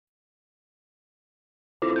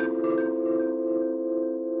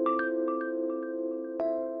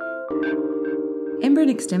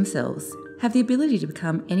Embryonic stem cells have the ability to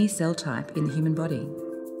become any cell type in the human body.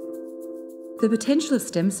 The potential of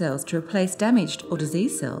stem cells to replace damaged or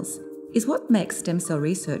diseased cells is what makes stem cell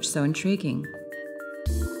research so intriguing.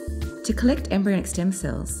 To collect embryonic stem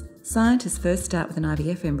cells, scientists first start with an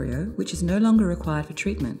IVF embryo, which is no longer required for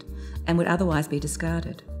treatment and would otherwise be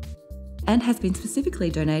discarded, and has been specifically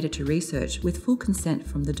donated to research with full consent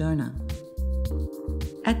from the donor.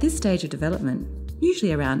 At this stage of development,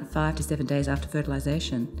 usually around 5 to 7 days after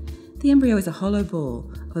fertilisation, the embryo is a hollow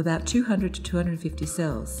ball of about 200 to 250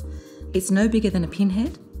 cells. It's no bigger than a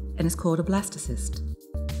pinhead and is called a blastocyst.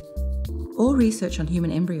 All research on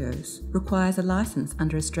human embryos requires a licence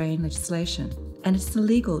under Australian legislation, and it is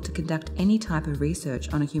illegal to conduct any type of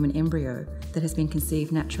research on a human embryo that has been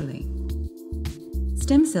conceived naturally.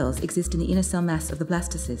 Stem cells exist in the inner cell mass of the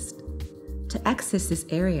blastocyst. To access this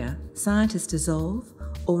area, scientists dissolve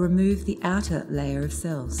or remove the outer layer of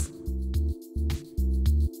cells.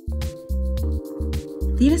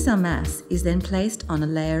 The inner cell mass is then placed on a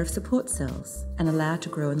layer of support cells and allowed to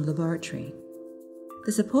grow in the laboratory.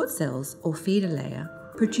 The support cells, or feeder layer,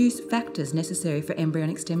 produce factors necessary for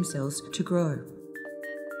embryonic stem cells to grow.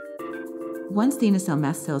 Once the inner cell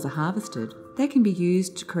mass cells are harvested, they can be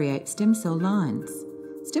used to create stem cell lines.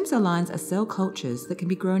 Stem cell lines are cell cultures that can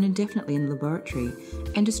be grown indefinitely in the laboratory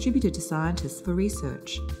and distributed to scientists for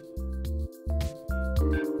research.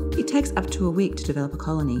 It takes up to a week to develop a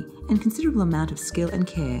colony and a considerable amount of skill and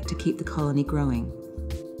care to keep the colony growing.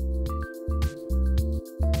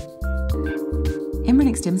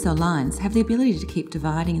 Embryonic stem cell lines have the ability to keep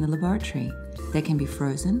dividing in the laboratory. They can be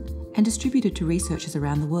frozen and distributed to researchers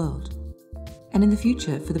around the world, and in the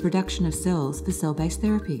future for the production of cells for cell-based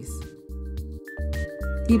therapies.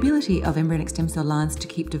 The ability of embryonic stem cell lines to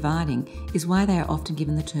keep dividing is why they are often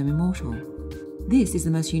given the term immortal. This is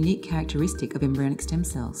the most unique characteristic of embryonic stem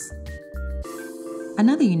cells.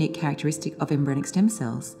 Another unique characteristic of embryonic stem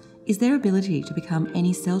cells is their ability to become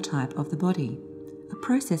any cell type of the body, a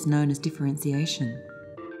process known as differentiation.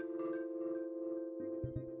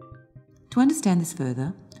 To understand this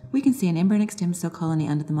further, we can see an embryonic stem cell colony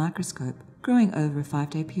under the microscope growing over a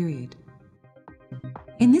 5-day period.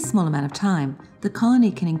 In this small amount of time, the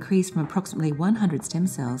colony can increase from approximately 100 stem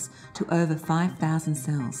cells to over 5,000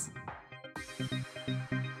 cells.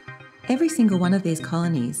 Every single one of these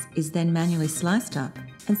colonies is then manually sliced up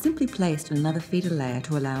and simply placed on another feeder layer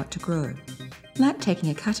to allow it to grow, like taking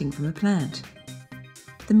a cutting from a plant.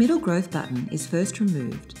 The middle growth button is first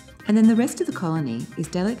removed, and then the rest of the colony is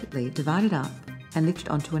delicately divided up and lifted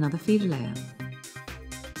onto another feeder layer.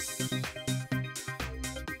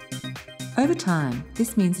 Over time,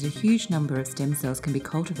 this means that a huge number of stem cells can be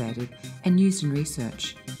cultivated and used in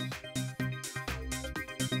research.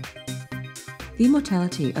 The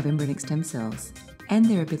immortality of embryonic stem cells and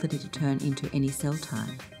their ability to turn into any cell type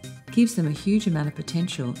gives them a huge amount of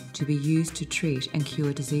potential to be used to treat and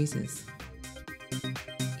cure diseases.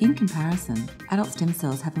 In comparison, adult stem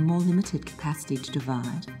cells have a more limited capacity to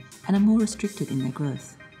divide and are more restricted in their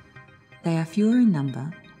growth. They are fewer in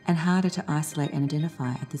number and harder to isolate and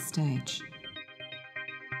identify at this stage.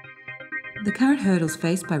 The current hurdles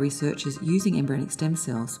faced by researchers using embryonic stem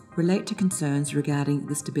cells relate to concerns regarding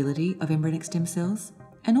the stability of embryonic stem cells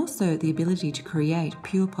and also the ability to create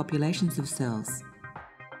pure populations of cells.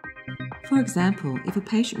 For example, if a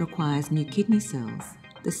patient requires new kidney cells,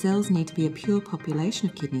 the cells need to be a pure population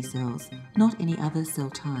of kidney cells, not any other cell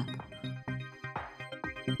type.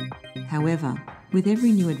 However, with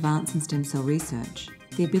every new advance in stem cell research,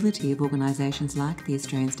 the ability of organisations like the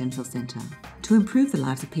Australian Stem Cell Centre to improve the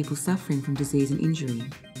lives of people suffering from disease and injury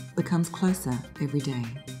becomes closer every day.